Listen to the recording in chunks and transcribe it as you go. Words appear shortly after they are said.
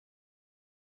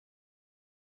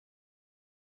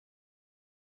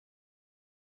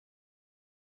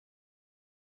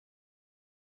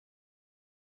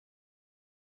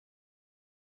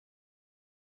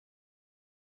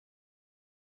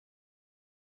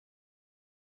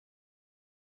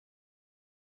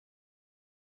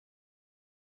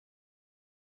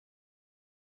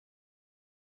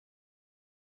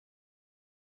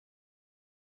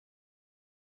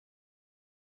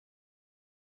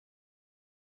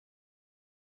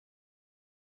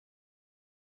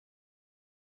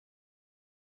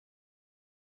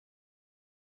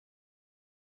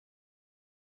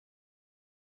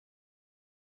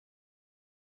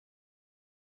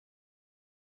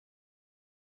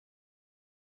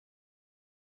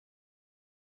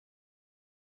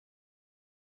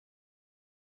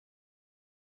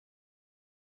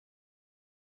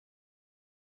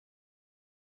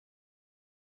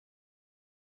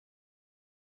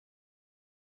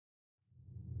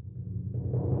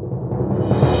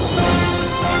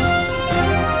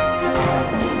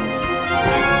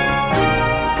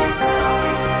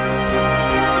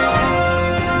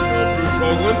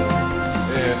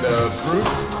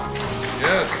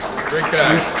Yes, great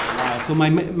guys. So my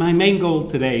main goal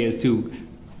today is to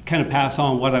kind of pass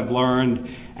on what I've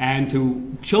learned and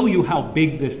to show you how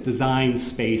big this design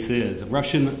space is. A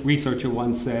Russian researcher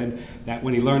once said that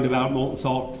when he learned about molten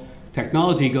salt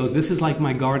technology, he goes, this is like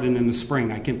my garden in the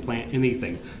spring. I can plant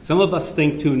anything. Some of us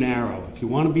think too narrow. If you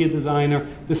want to be a designer,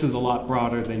 this is a lot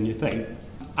broader than you think.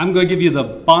 I'm going to give you the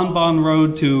bonbon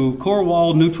road to core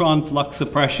wall neutron flux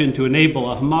suppression to enable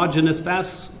a homogeneous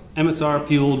fast MSR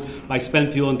fueled by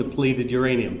spent fuel and depleted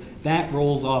uranium. That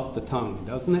rolls off the tongue,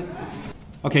 doesn't it?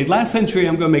 Okay, last century,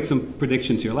 I'm going to make some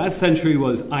predictions here. Last century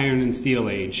was iron and steel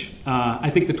age. I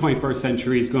think the 21st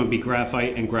century is going to be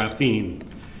graphite and graphene.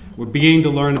 We're beginning to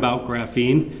learn about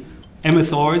graphene.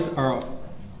 MSRs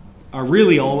are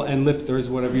really all, and lifters,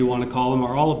 whatever you want to call them,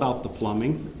 are all about the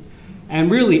plumbing. And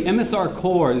really, MSR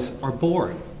cores are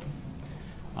boring.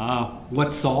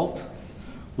 What salt?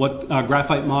 What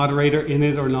graphite moderator in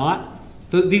it or not?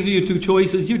 These are your two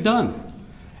choices, you're done.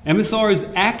 MSR's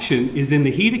action is in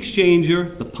the heat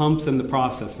exchanger, the pumps, and the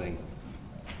processing.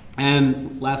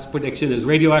 And last prediction is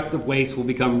radioactive waste will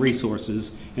become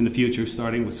resources in the future,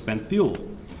 starting with spent fuel.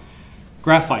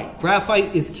 Graphite.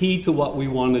 Graphite is key to what we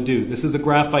want to do. This is a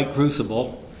graphite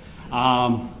crucible.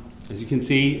 As you can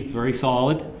see, it's very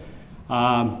solid.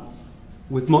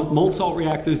 With molten salt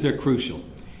reactors, they're crucial.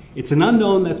 It's an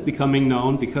unknown that's becoming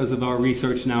known because of our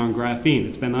research now in graphene.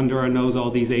 It's been under our nose all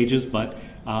these ages, but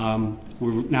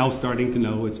we're now starting to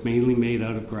know it's mainly made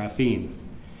out of graphene.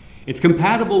 It's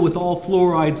compatible with all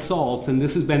fluoride salts, and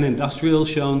this has been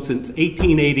industrially shown since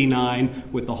 1889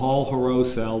 with the Hall-Héroult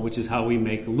cell, which is how we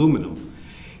make aluminum.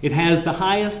 It has the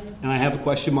highest, and I have a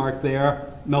question mark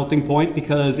there, melting point,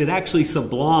 because it actually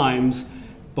sublimes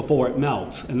before it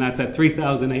melts, and that's at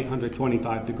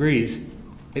 3,825 degrees.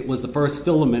 It was the first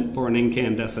filament for an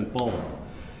incandescent bulb.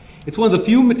 It's one of the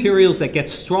few materials that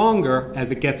gets stronger as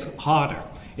it gets hotter.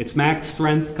 Its max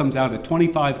strength comes out at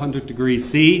 2,500 degrees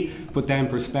C. Put that in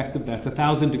perspective, that's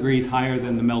 1,000 degrees higher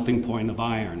than the melting point of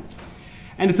iron.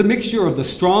 And it's a mixture of the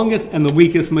strongest and the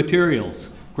weakest materials.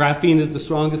 Graphene is the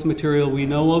strongest material we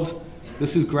know of.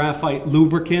 This is graphite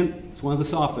lubricant. It's one of the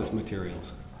softest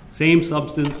materials. Same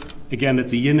substance. Again,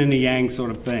 it's a yin and a yang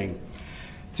sort of thing.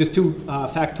 Just two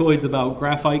factoids about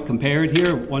graphite compared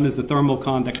here. One is the thermal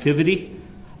conductivity.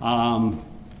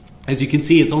 As you can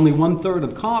see, it's only 1/3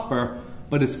 of copper,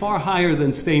 but it's far higher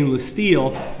than stainless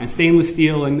steel, and stainless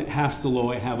steel and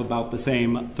Hastelloy have about the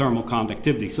same thermal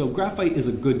conductivity. So graphite is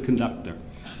a good conductor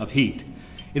of heat.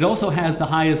 It also has the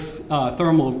highest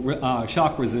thermal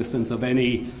shock resistance of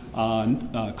any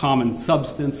common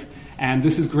substance, and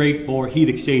this is great for heat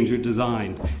exchanger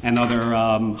design and other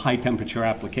high temperature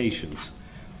applications.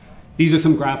 These are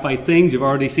some graphite things. You've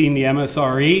already seen the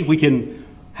MSRE. We can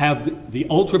have the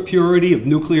ultra purity of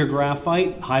nuclear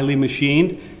graphite, highly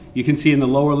machined. You can see in the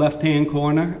lower left-hand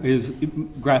corner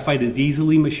graphite is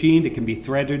easily machined. It can be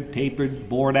threaded, tapered,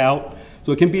 bored out.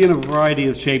 So it can be in a variety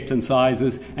of shapes and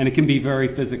sizes, and it can be very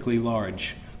physically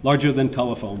large, larger than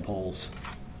telephone poles.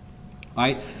 All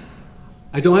right.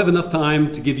 I don't have enough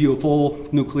time to give you a full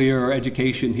nuclear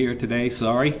education here today,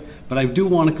 sorry, but I do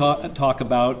want to talk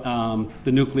about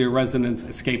the nuclear resonance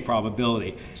escape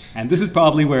probability. And this is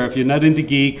probably where, if you're not into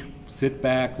geek, sit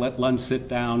back, let lunch sit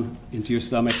down into your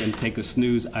stomach and take a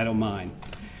snooze, I don't mind.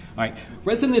 All right,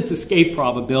 resonance escape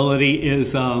probability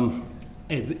is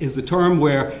the term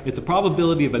where it's the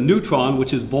probability of a neutron,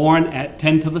 which is born at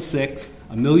 10 to the 6,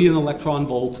 1,000,000 electron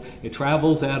volts. It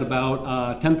travels at about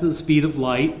 1/10 of the speed of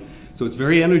light. So it's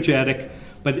very energetic,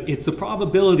 but it's the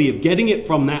probability of getting it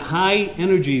from that high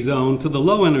energy zone to the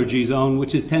low energy zone,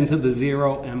 which is 10 to the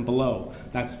 0 and below.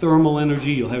 That's thermal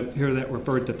energy. You'll hear that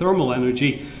referred to thermal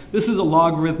energy. This is a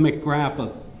logarithmic graph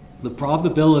of the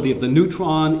probability of the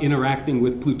neutron interacting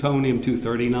with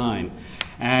plutonium-239.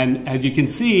 And as you can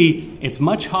see, it's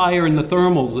much higher in the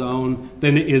thermal zone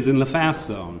than it is in the fast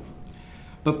zone.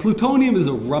 But plutonium is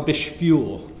a rubbish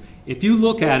fuel. If you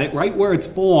look at it right where it's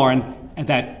born, at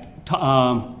that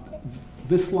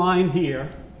this line here,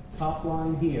 top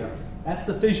line here, that's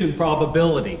the fission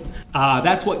probability.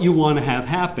 That's what you want to have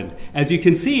happen. As you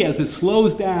can see, as it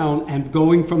slows down and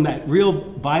going from that real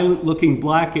violent looking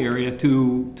black area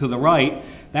to the right,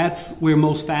 that's where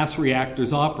most fast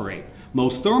reactors operate.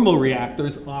 Most thermal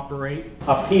reactors operate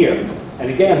up here. And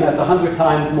again, that's 100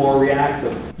 times more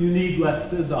reactive. You need less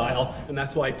fissile, and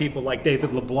that's why people like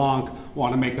David LeBlanc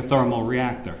want to make a thermal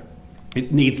reactor.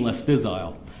 It needs less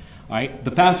fissile. All right?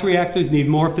 The fast reactors need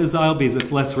more fissile because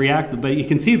it's less reactive, but you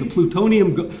can see the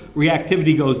plutonium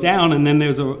reactivity goes down, and then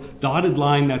there's a dotted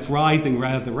line that's rising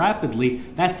rather rapidly.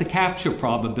 That's the capture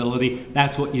probability.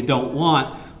 That's what you don't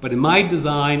want. But in my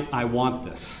design, I want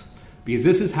this. because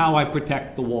this is how I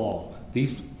protect the wall.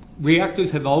 These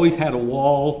reactors have always had a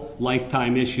wall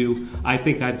lifetime issue. I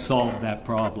think I've solved that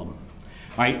problem.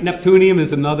 All right, neptunium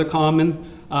is another common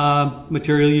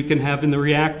material you can have in the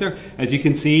reactor. As you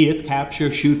can see, its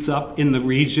capture shoots up in the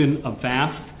region of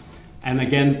fast. And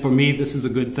again, for me, this is a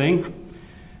good thing.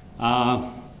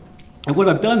 And what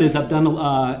I've done is I've done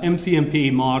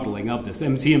MCMP modeling of this.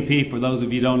 MCMP, for those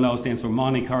of you who don't know, stands for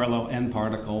Monte Carlo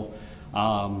N-particle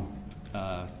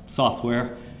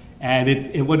software.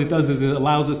 And what it does is it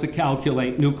allows us to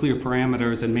calculate nuclear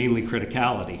parameters and mainly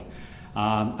criticality.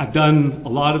 I've done a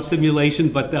lot of simulation,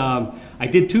 but I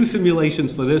did 2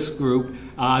 simulations for this group.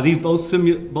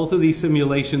 Both of these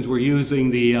simulations were using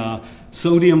the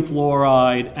sodium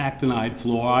fluoride, actinide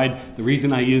fluoride. The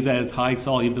reason I use that is high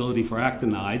solubility for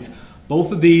actinides.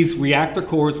 Both of these reactor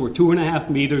cores were 2.5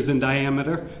 meters in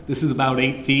diameter. This is about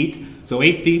 8 feet. So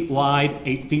 8 feet wide,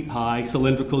 8 feet high,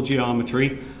 cylindrical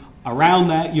geometry. Around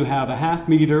that, you have a 1/2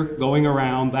 meter going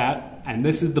around that, and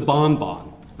this is the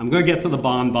bonbon. I'm going to get to the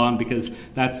bonbon because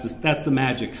that's the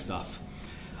magic stuff.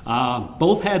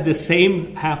 Both had the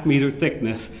same 1/2 meter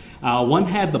thickness. One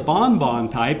had the bonbon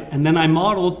type, and then I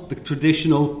modeled the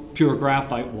traditional pure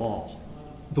graphite wall.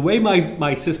 The way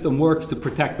my system works to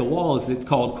protect the wall is it's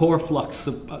called core flux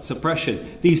suppression.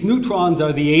 These neutrons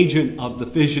are the agent of the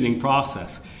fissioning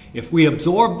process. If we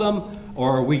absorb them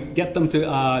or we get them to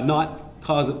not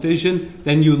cause a fission,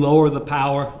 then you lower the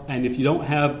power, and if you don't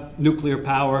have nuclear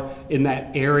power in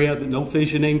that area, no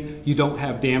fissioning, you don't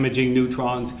have damaging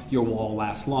neutrons, your wall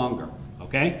lasts longer,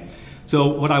 okay? So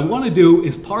what I want to do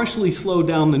is partially slow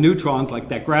down the neutrons, like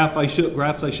that graphs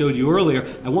I showed you earlier.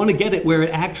 I want to get it where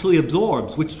it actually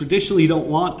absorbs, which traditionally you don't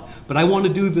want, but I want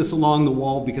to do this along the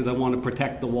wall because I want to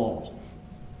protect the wall.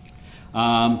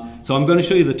 So I'm going to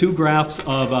show you the 2 graphs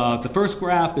of, the first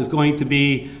graph is going to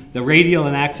be the radial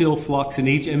and axial flux in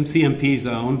each MCMP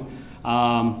zone.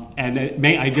 And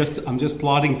I'm just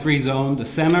plotting 3 zones: the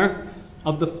center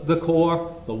of the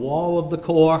core, the wall of the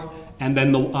core, and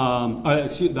then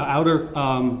the outer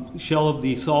shell of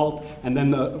the salt, and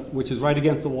then which is right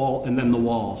against the wall, and then the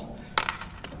wall.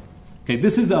 Okay,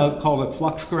 this is called a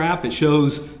flux graph. It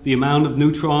shows the amount of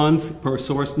neutrons per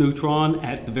source neutron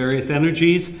at the various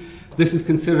energies. This is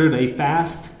considered a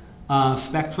fast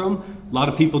spectrum. A lot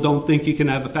of people don't think you can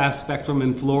have a fast spectrum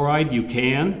in fluoride. You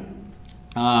can.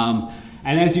 And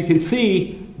as you can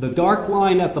see, the dark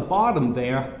line at the bottom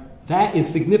there, that is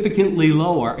significantly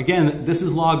lower. Again, this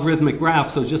is logarithmic graph,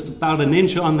 so just about an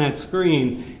inch on that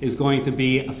screen is going to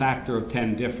be a factor of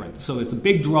 10 difference. So it's a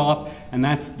big drop, and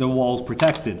that's the wall's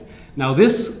protected. Now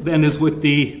this then is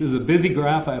this is a busy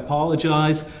graph, I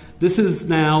apologize. This is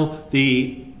now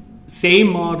the same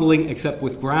modeling except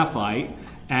with graphite,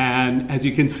 and as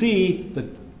you can see, the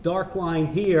dark line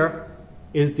here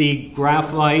is the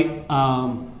graphite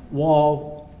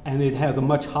wall, and it has a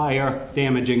much higher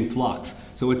damaging flux,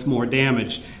 so it's more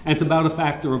damaged, and it's about a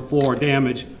factor of 4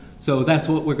 damage, so that's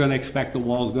what we're going to expect. The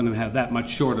wall is going to have that much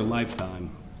shorter lifetime.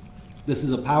 This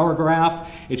is a power graph.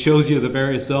 It shows you the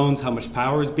various zones, how much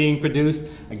power is being produced.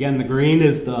 Again, the green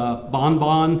is the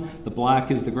bonbon, the black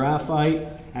is the graphite.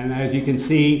 And as you can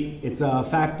see, it's a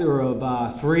factor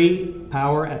of 3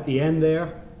 power at the end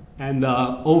there. And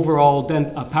the overall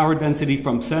power density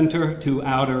from center to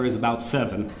outer is about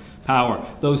 7 power.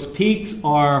 Those peaks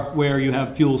are where you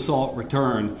have fuel salt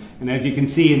return. And as you can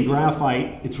see in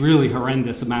graphite, it's really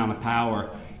horrendous amount of power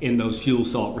in those fuel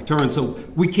salt returns. So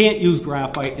we can't use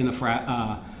graphite in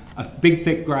a big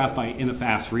thick graphite in a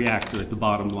fast reactor is the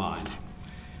bottom line.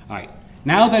 All right.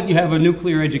 Now that you have a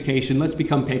nuclear education, let's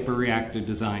become paper reactor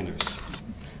designers.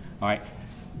 All right.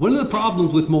 One of the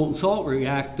problems with molten salt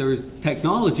reactors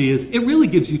technology is it really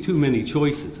gives you too many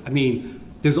choices. I mean,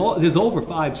 there's over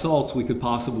 5 salts we could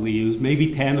possibly use,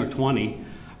 maybe 10 or 20.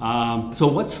 So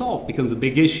what salt becomes a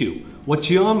big issue? What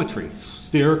geometry?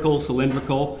 Spherical,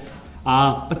 cylindrical?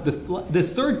 But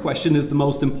this third question is the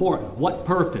most important. What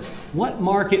purpose? What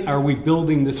market are we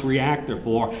building this reactor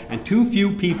for? And too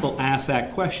few people ask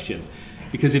that question.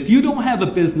 Because if you don't have a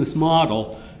business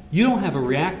model, you don't have a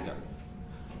reactor.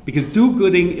 Because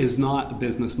do-gooding is not a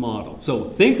business model. So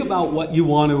think about what you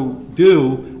want to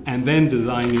do and then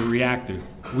design your reactor.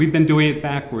 We've been doing it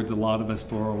backwards, a lot of us,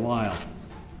 for a while.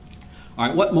 All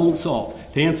right, what molten salt?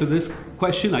 To answer this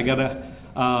question, I got to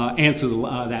answer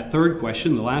that third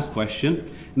question, the last question.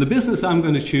 And the business I'm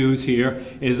going to choose here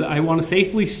is I want to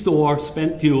safely store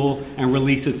spent fuel and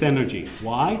release its energy.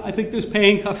 Why? I think there's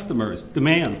paying customers,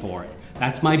 demand for it.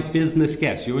 That's my business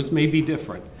guess. Yours may be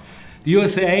different. The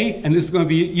USA, and this is going to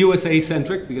be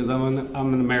USA-centric because I'm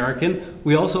an American,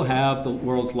 we also have the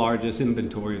world's largest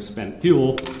inventory of spent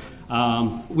fuel.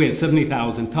 We have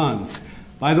 70,000 tons.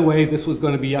 By the way, this was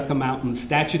going to be Yucca Mountain's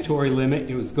statutory limit.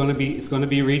 It's going to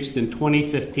be reached in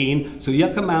 2015. So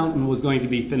Yucca Mountain was going to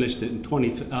be filled in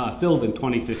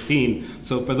 2015.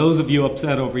 So for those of you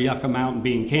upset over Yucca Mountain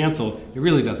being canceled, it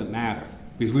really doesn't matter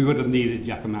because we would have needed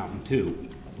Yucca Mountain too.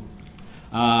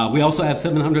 We also have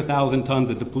 700,000 tons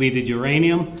of depleted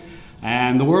uranium.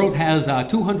 And the world has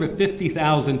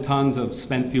 250,000 tons of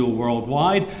spent fuel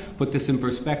worldwide. Put this in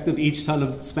perspective, each ton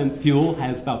of spent fuel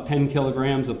has about 10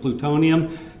 kilograms of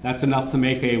plutonium. That's enough to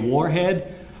make a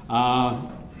warhead,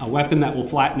 a weapon that will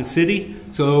flatten a city.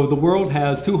 So the world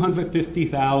has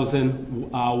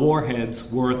 250,000 warheads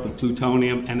worth of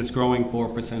plutonium, and it's growing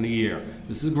 4% a year.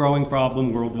 This is a growing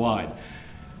problem worldwide.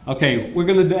 Okay, we're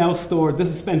going to now store, this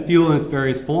is spent fuel in its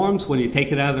various forms. When you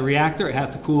take it out of the reactor, it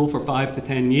has to cool for 5 to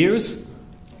 10 years.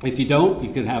 If you don't,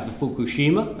 you could have the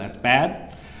Fukushima, that's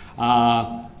bad.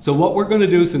 So what we're going to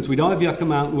do, since we don't have Yucca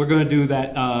Mountain, we're going to do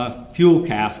that fuel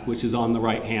cask, which is on the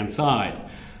right-hand side.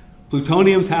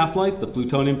 Plutonium's half-life, the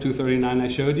plutonium-239 I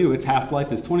showed you, its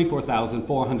half-life is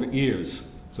 24,400 years.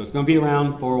 So it's going to be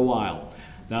around for a while.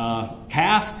 The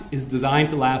cask is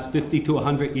designed to last 50 to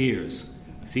 100 years.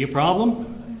 See a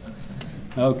problem?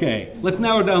 Okay, let's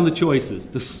narrow down the choices.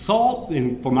 The salt,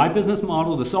 for my business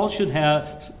model, the salt should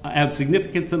have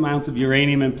significant amounts of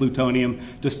uranium and plutonium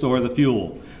to store the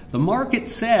fuel. The market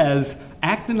says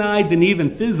actinides and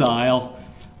even fissile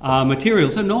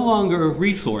materials are no longer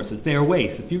resources, they are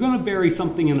waste. If you're going to bury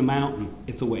something in a mountain,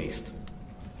 it's a waste.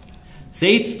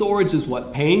 Safe storage is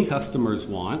what paying customers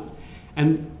want,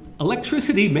 and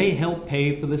electricity may help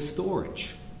pay for this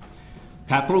storage.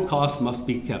 Capital costs must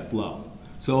be kept low.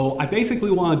 So I basically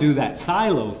want to do that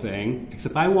silo thing,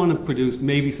 except I want to produce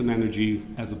maybe some energy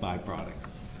as a byproduct.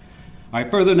 All right,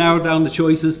 further narrow down the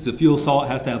choices. The fuel salt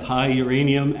has to have high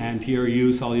uranium and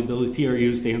TRU solubility.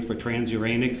 TRU stands for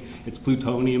transuranics. It's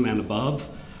plutonium and above.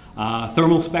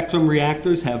 Thermal spectrum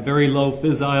reactors have very low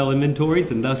fissile inventories,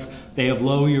 and thus they have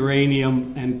low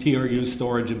uranium and TRU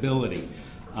storage ability.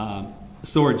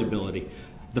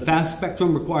 The fast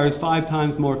spectrum requires 5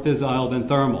 times more fissile than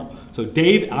thermal. So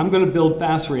Dave, I'm going to build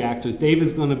fast reactors. Dave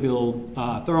is going to build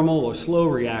thermal or slow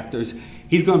reactors.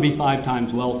 He's going to be 5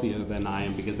 times wealthier than I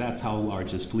am because that's how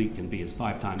large his fleet can be. It's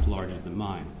 5 times larger than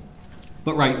mine.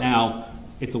 But right now,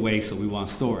 it's a waste, so we want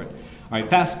to store it. All right,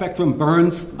 fast spectrum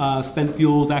burns spent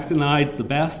fuels, actinides the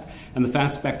best, and the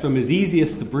fast spectrum is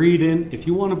easiest to breed in if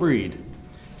you want to breed.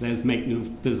 That is, make new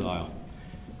fissile.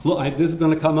 This is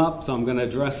going to come up, so I'm going to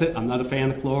address it. I'm not a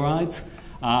fan of chlorides.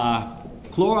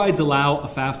 Chlorides allow a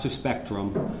faster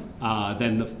spectrum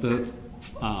than the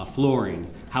fluorine.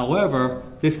 However,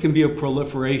 this can be a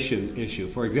proliferation issue.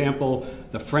 For example,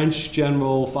 the French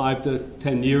general 5 to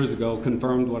 10 years ago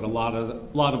confirmed what a lot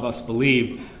of us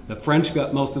believed. The French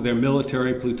got most of their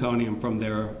military plutonium from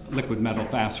their liquid metal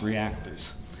fast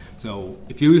reactors. So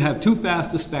if you have too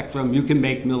fast a spectrum, you can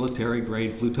make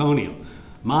military-grade plutonium.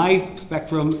 My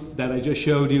spectrum that I just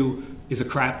showed you is a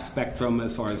crap spectrum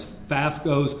as far as fast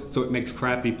goes, so it makes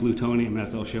crappy plutonium,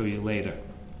 as I'll show you later.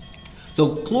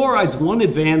 So chloride's one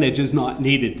advantage is not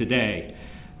needed today.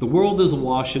 The world is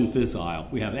awash in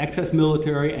fissile. We have excess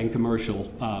military and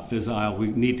commercial fissile we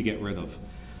need to get rid of.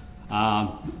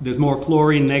 There's more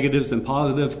chlorine negatives than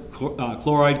positive.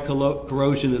 Chloride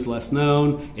corrosion is less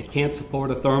known. It can't support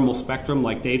a thermal spectrum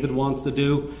like David wants to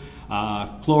do.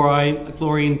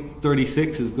 Chlorine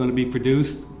 36 is going to be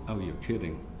produced. Oh, you're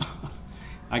kidding.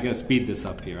 I got to speed this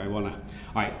up here. All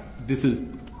right,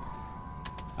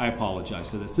 I apologize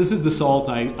for this. This is the salt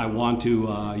I want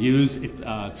to use.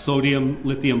 Sodium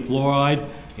lithium fluoride.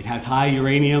 It has high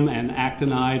uranium and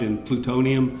actinide and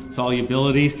plutonium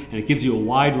solubilities, and it gives you a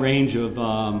wide range of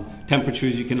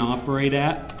temperatures you can operate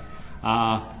at.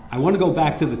 I want to go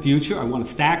back to the future. I want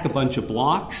to stack a bunch of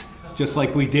blocks, just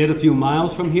like we did a few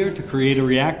miles from here to create a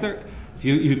reactor. If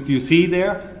you see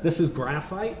there, this is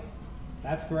graphite.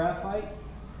 That's graphite,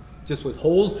 just with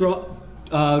holes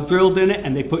drilled in it,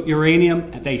 and they put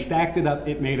uranium, and they stacked it up,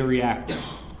 it made a reactor.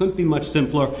 Couldn't be much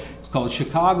simpler. It's called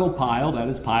Chicago Pile, that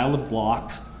is pile of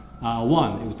blocks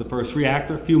 1. It was the first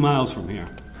reactor a few miles from here.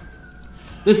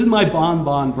 This is my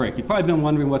bonbon brick. You've probably been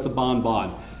wondering what's a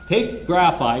bonbon. Take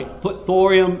graphite, put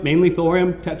thorium, mainly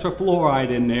thorium tetrafluoride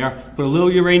in there, put a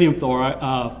little uranium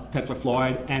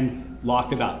tetrafluoride, and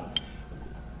lock it up.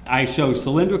 I show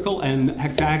cylindrical and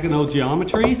hexagonal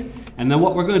geometries, and then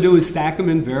what we're going to do is stack them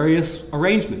in various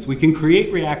arrangements. We can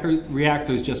create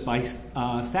reactors just by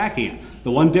stacking it.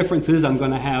 The one difference is I'm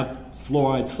going to have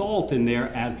fluoride salt in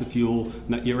there as the fuel,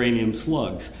 not uranium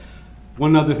slugs.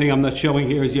 One other thing I'm not showing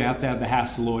here is you have to have the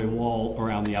Hastelloy wall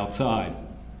around the outside.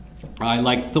 I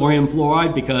like thorium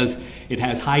fluoride because it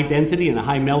has high density and a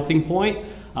high melting point.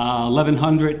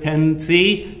 1110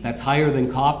 C, that's higher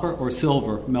than copper or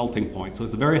silver melting point. So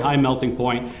it's a very high melting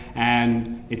point,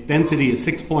 and its density is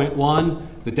 6.1.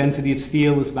 The density of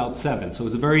steel is about 7. So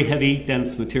it's a very heavy,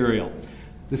 dense material.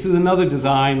 This is another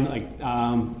design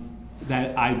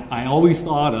that I always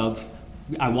thought of.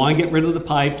 I want to get rid of the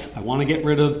pipes. I want to get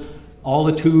rid of all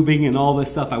the tubing and all this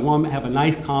stuff. I want to have a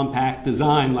nice compact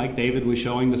design like David was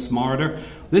showing, the smarter.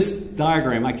 This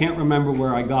diagram, I can't remember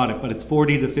where I got it, but it's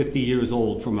 40 to 50 years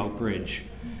old from Oak Ridge.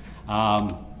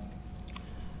 I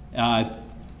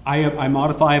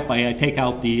modify it by I take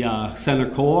out the center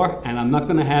core, and I'm not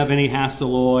going to have any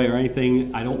Hastelloy or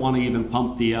anything. I don't want to even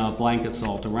pump the blanket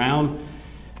salt around.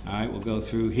 All right, we'll go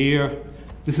through here.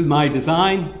 This is my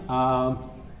design.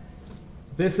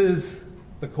 This is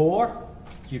the core.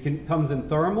 Comes in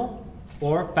thermal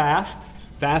or fast.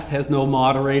 Fast has no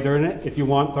moderator in it. If you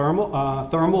want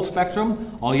thermal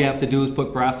spectrum, all you have to do is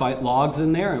put graphite logs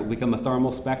in there and it will become a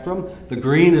thermal spectrum. The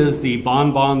green is the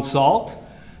bonbon salt.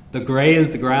 The gray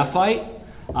is the graphite.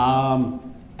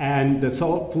 And the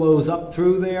salt flows up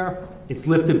through there. It's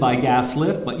lifted by gas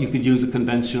lift, but you could use a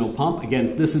conventional pump.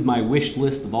 Again, this is my wish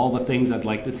list of all the things I'd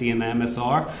like to see in the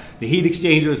MSR. The heat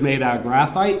exchanger is made out of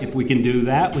graphite. If we can do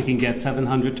that, we can get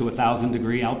 700 to 1,000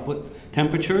 degree output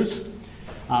temperatures.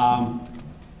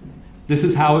 This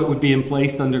is how it would be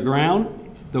placed underground.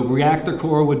 The reactor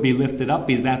core would be lifted up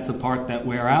because that's the part that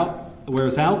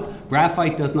wears out.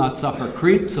 Graphite does not suffer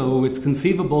creep, so it's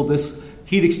conceivable this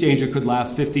heat exchanger could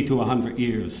last 50 to 100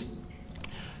 years.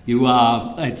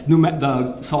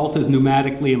 The salt is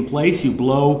pneumatically in place. You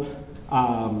blow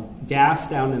gas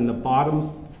down in the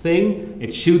bottom thing.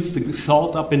 It shoots the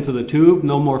salt up into the tube.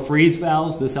 No more freeze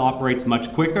valves. This operates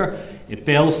much quicker. It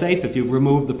fails safe. If you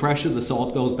remove the pressure, the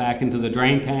salt goes back into the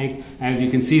drain tank. And as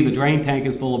you can see, the drain tank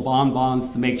is full of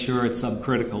bonbons to make sure it's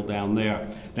subcritical down there.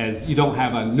 That is, you don't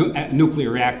have a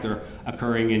nuclear reactor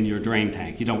occurring in your drain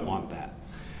tank. You don't want that.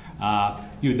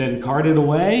 You then cart it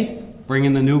away. Bring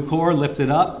in the new core, lift it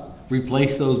up,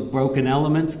 replace those broken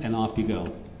elements, and off you go.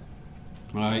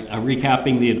 All right,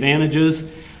 recapping the advantages.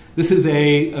 This is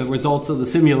a results of the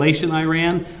simulation I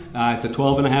ran. It's a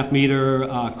 12.5 meter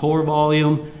core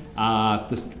volume.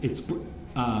 The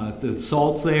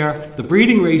salt's there. The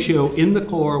breeding ratio in the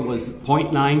core was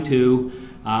 0.92.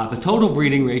 The total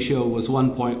breeding ratio was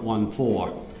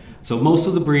 1.14. So most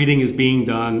of the breeding is being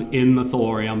done in the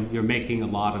thorium. You're making a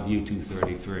lot of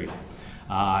U-233.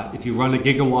 If you run a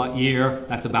gigawatt year,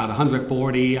 that's about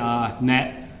 140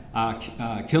 net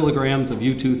kilograms of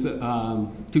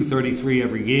U-233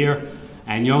 every year,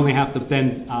 and you only have to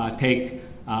then take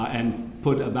and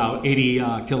put about 80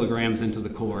 kilograms into the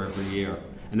core every year,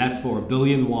 and that's for 1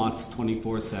 billion watts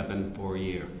 24/7 for a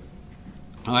year.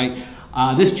 All right,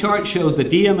 this chart shows the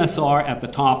DMSR at the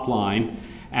top line,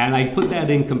 and I put that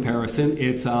in comparison.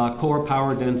 Its core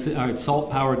power density, its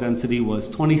salt power density was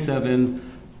 27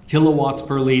 kilowatts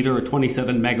per liter or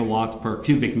 27 megawatts per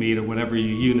cubic meter, whatever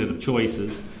your unit of choice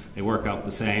is. They work out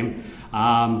the same.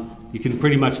 You can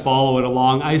pretty much follow it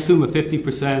along. I assume a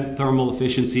 50% thermal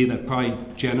efficiency. That's probably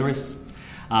generous.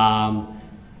 The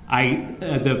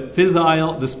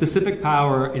specific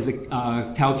power is a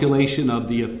calculation of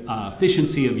the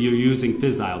efficiency of your using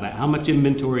fissile. That how much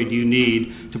inventory do you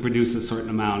need to produce a certain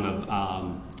amount of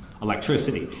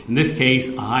electricity. In this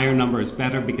case, a higher number is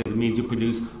better because it means you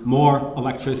produce more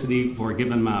electricity for a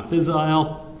given amount of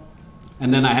fissile.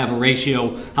 And then I have a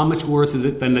ratio, how much worse is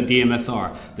it than the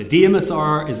DMSR? The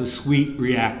DMSR is a sweet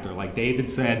reactor. Like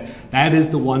David said, that is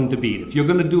the one to beat. If you're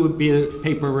going to be a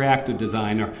paper reactor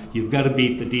designer, you've got to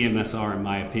beat the DMSR in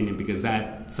my opinion because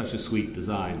that's such a sweet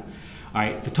design. All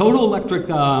right, the total electric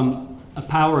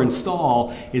power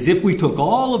install is if we took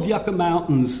all of Yucca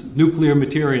Mountain's nuclear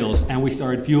materials and we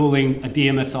started fueling a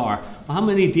DMSR. Well, how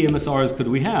many DMSRs could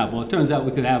we have? Well, it turns out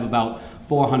we could have about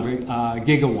 400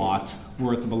 gigawatts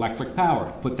worth of electric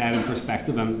power. Put that in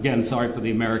perspective. I'm again sorry for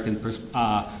the American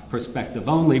perspective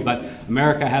only, but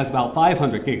America has about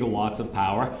 500 gigawatts of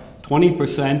power.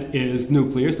 20% is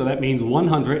nuclear, so that means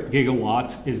 100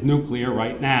 gigawatts is nuclear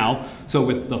right now. So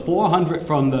with the 400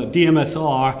 from the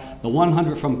DMSR, the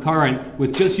 100 from current,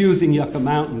 with just using Yucca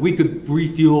Mountain, we could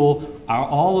refuel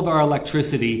all of our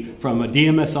electricity from a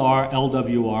DMSR,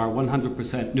 LWR,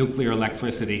 100% nuclear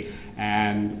electricity,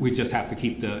 and we just have to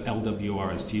keep the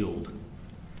LWRs fueled.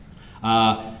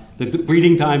 The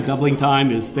breeding time, doubling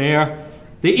time is there.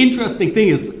 The interesting thing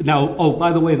is, now, oh,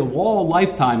 by the way, the wall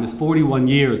lifetime is 41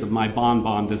 years of my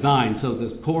bonbon design, so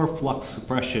the core flux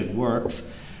suppression works.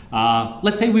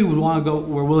 Let's say we would want to go,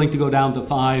 we're willing to go down to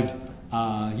 5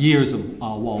 years of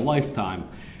wall lifetime.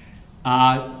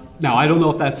 Now, I don't know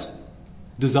if that's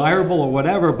desirable or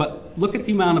whatever, but look at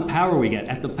the amount of power we get.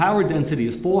 At the power density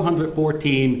is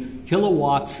 414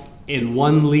 kilowatts in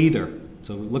 1 liter.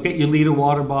 So look at your liter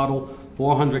water bottle,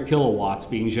 400 kilowatts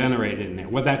being generated in there.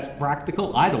 Whether that's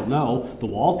practical, I don't know. The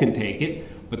wall can take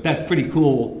it, but that's pretty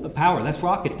cool power. That's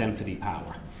rocket density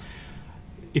power.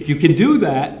 If you can do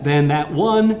that, then that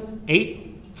one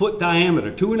 8-foot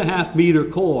diameter, 2.5 meter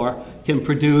core can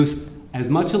produce as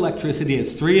much electricity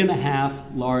as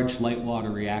 3.5 large light water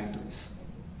reactors.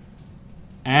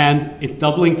 And its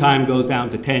doubling time goes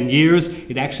down to 10 years.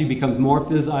 It actually becomes more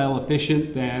fissile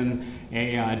efficient than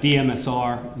a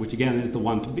DMSR, which again is the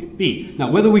one to beat. Now,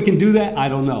 whether we can do that, I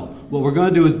don't know. What we're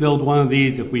going to do is build one of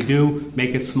these. If we do,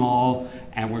 make it small,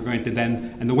 and we're going to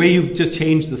then, and the way you just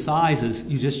change the sizes,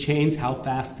 you just change how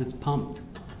fast it's pumped.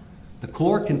 The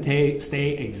core can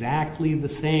stay exactly the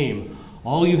same.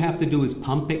 All you have to do is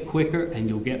pump it quicker, and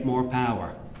you'll get more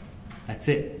power. That's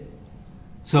it.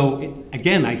 So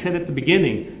again, I said at the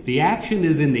beginning, the action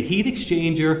is in the heat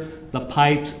exchanger, the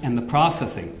pipes, and the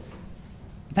processing.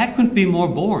 That couldn't be more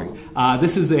boring.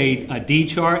 This is a D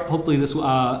chart. Hopefully this,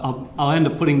 I'll end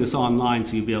up putting this online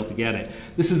so you'll be able to get it.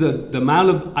 This is the amount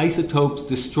of isotopes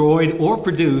destroyed or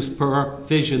produced per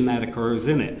fission that occurs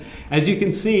in it. As you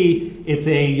can see, it's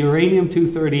a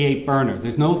uranium-238 burner.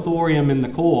 There's no thorium in the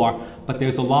core, but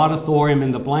there's a lot of thorium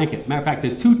in the blanket. Matter of fact,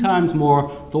 there's 2 times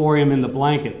more thorium in the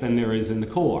blanket than there is in the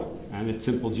core, and it's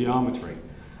simple geometry.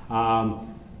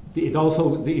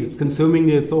 It's consuming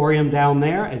the thorium down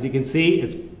there. As you can see,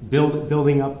 it's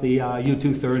building up the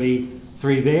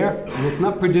U-233 there, and it's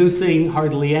not producing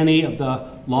hardly any of the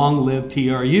long-lived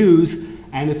TRUs,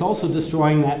 and it's also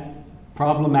destroying that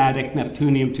problematic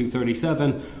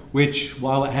Neptunium-237, which,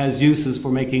 while it has uses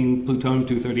for making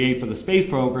plutonium-238 for the space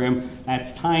program,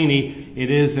 that's tiny.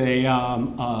 It is a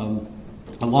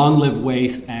long-lived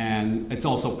waste, and it's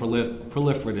also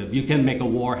proliferative. You can make a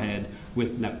warhead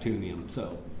with neptunium.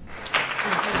 So.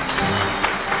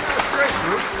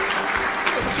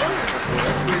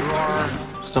 There are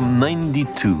some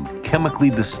 92 chemically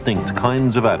distinct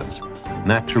kinds of atoms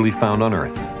naturally found on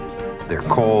Earth. They're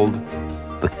called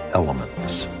the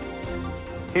elements.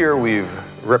 Here we've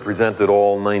represented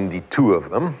all 92 of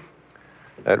them.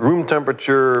 At room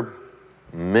temperature,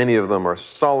 many of them are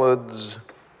solids,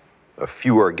 a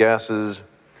few are gases,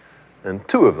 and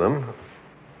 2 of them,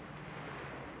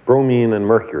 bromine and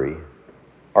mercury,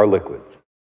 are liquids.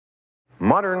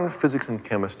 Modern physics and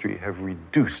chemistry have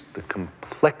reduced the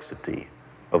complexity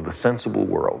of the sensible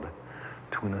world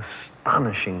to an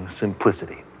astonishing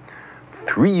simplicity.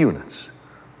 3 units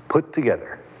put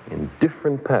together in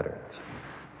different patterns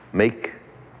make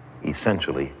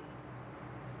essentially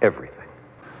everything.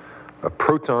 A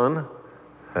proton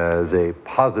has a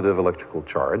positive electrical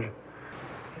charge.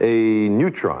 A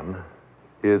neutron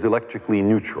is electrically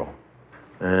neutral,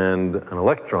 and an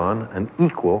electron an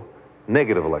equal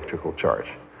negative electrical charge.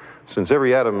 Since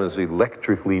every atom is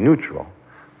electrically neutral,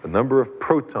 the number of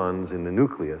protons in the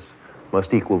nucleus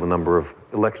must equal the number of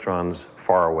electrons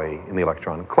far away in the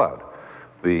electron cloud.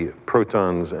 The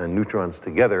protons and neutrons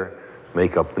together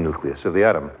make up the nucleus of the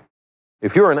atom.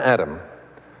 If you're an atom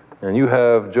and you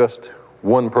have just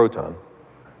 1 proton,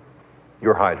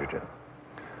 you're hydrogen.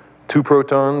 2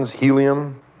 protons,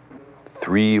 helium,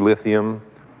 3 lithium,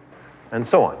 and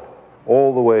so on,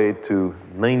 all the way to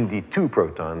 92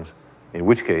 protons, in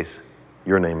which case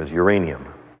your name is uranium.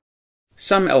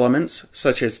 Some elements,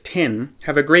 such as tin,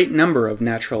 have a great number of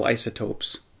natural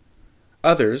isotopes.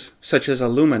 Others, such as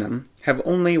aluminum, have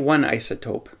only 1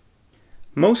 isotope.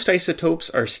 Most isotopes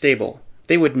are stable.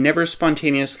 They would never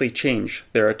spontaneously change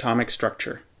their atomic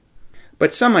structure.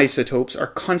 But some isotopes are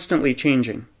constantly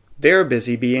changing. They're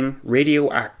busy being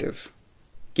radioactive.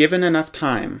 Given enough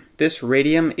time, this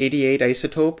radium-88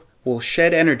 isotope will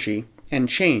shed energy and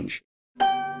change.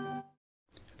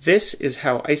 This is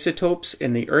how isotopes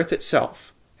in the Earth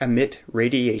itself emit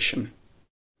radiation.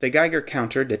 The Geiger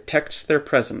counter detects their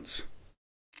presence.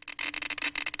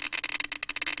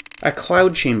 A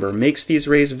cloud chamber makes these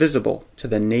rays visible to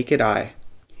the naked eye.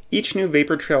 Each new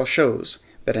vapor trail shows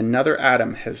that another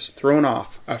atom has thrown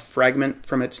off a fragment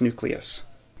from its nucleus.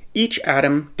 Each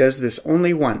atom does this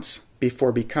only once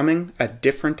before becoming a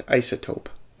different isotope.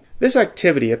 This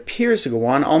activity appears to go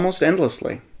on almost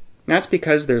endlessly. That's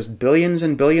because there's billions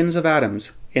and billions of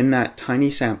atoms in that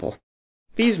tiny sample.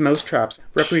 These mousetraps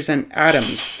represent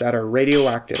atoms that are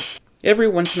radioactive. Every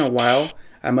once in a while,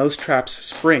 a mousetrap's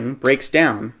spring breaks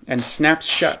down and snaps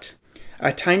shut.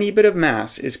 A tiny bit of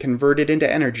mass is converted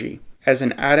into energy as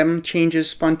an atom changes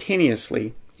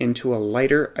spontaneously into a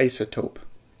lighter isotope.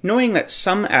 Knowing that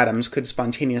some atoms could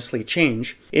spontaneously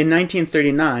change, in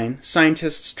 1939,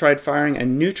 scientists tried firing a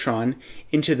neutron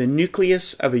into the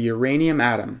nucleus of a uranium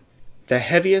atom, the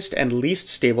heaviest and least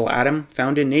stable atom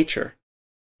found in nature.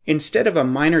 Instead of a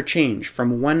minor change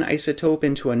from one isotope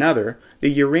into another, the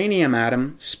uranium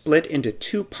atom split into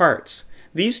two parts.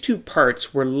 These two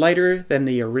parts were lighter than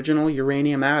the original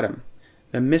uranium atom.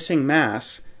 The missing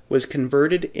mass was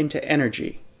converted into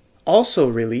energy. Also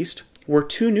released were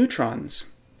two neutrons.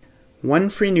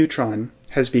 One free neutron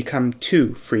has become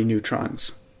two free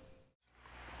neutrons.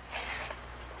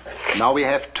 Now we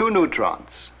have two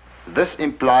neutrons. This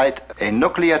implied a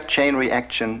nuclear chain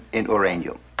reaction in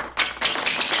uranium.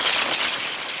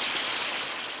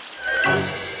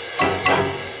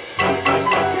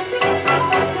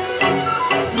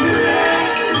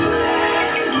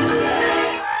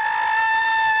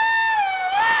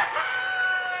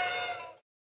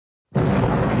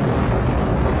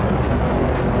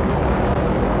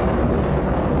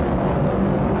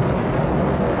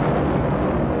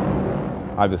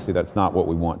 Obviously, that's not what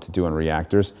we want to do in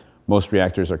reactors. Most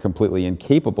reactors are completely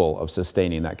incapable of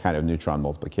sustaining that kind of neutron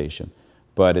multiplication,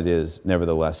 but it is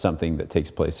nevertheless something that takes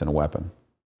place in a weapon.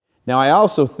 Now, I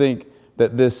also think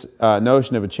that this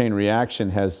notion of a chain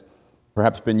reaction has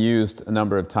perhaps been used a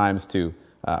number of times to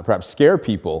perhaps scare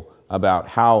people about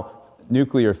how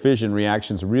nuclear fission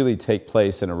reactions really take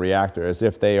place in a reactor, as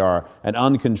if they are an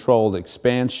uncontrolled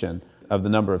expansion of the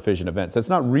number of fission events. That's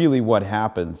not really what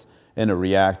happens in a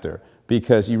reactor,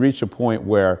 because you reach a point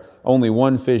where only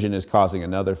one fission is causing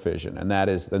another fission, and that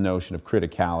is the notion of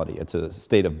criticality. It's a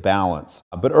state of balance.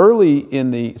 But early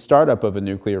in the startup of a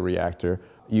nuclear reactor,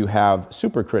 you have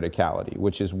supercriticality,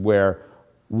 which is where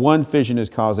one fission is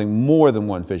causing more than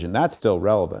one fission. That's still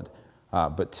relevant.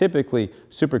 But typically,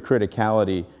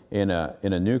 supercriticality in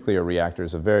a nuclear reactor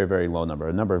is a very, very low number,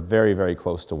 a number very, very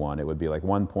close to 1. It would be like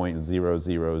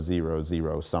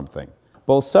 1.0000 something.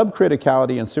 Both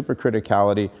subcriticality and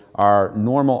supercriticality are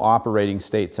normal operating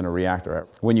states in a reactor.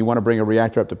 When you want to bring a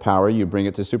reactor up to power, you bring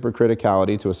it to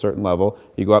supercriticality to a certain level,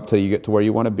 you go up till you get to where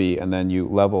you want to be, and then you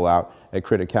level out at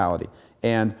criticality.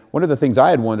 And one of the things I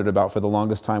had wondered about for the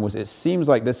longest time was, it seems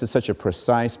like this is such a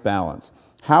precise balance.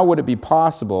 How would it be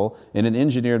possible in an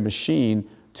engineered machine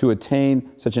to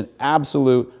attain such an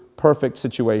absolute perfect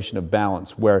situation of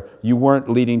balance where you weren't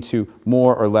leading to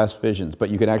more or less fissions, but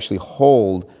you could actually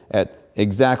hold at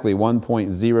exactly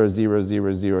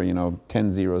 1.0000,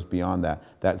 10 zeros beyond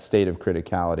that state of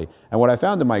criticality. And what I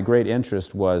found to my great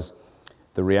interest was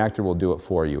the reactor will do it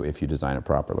for you if you design it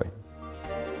properly.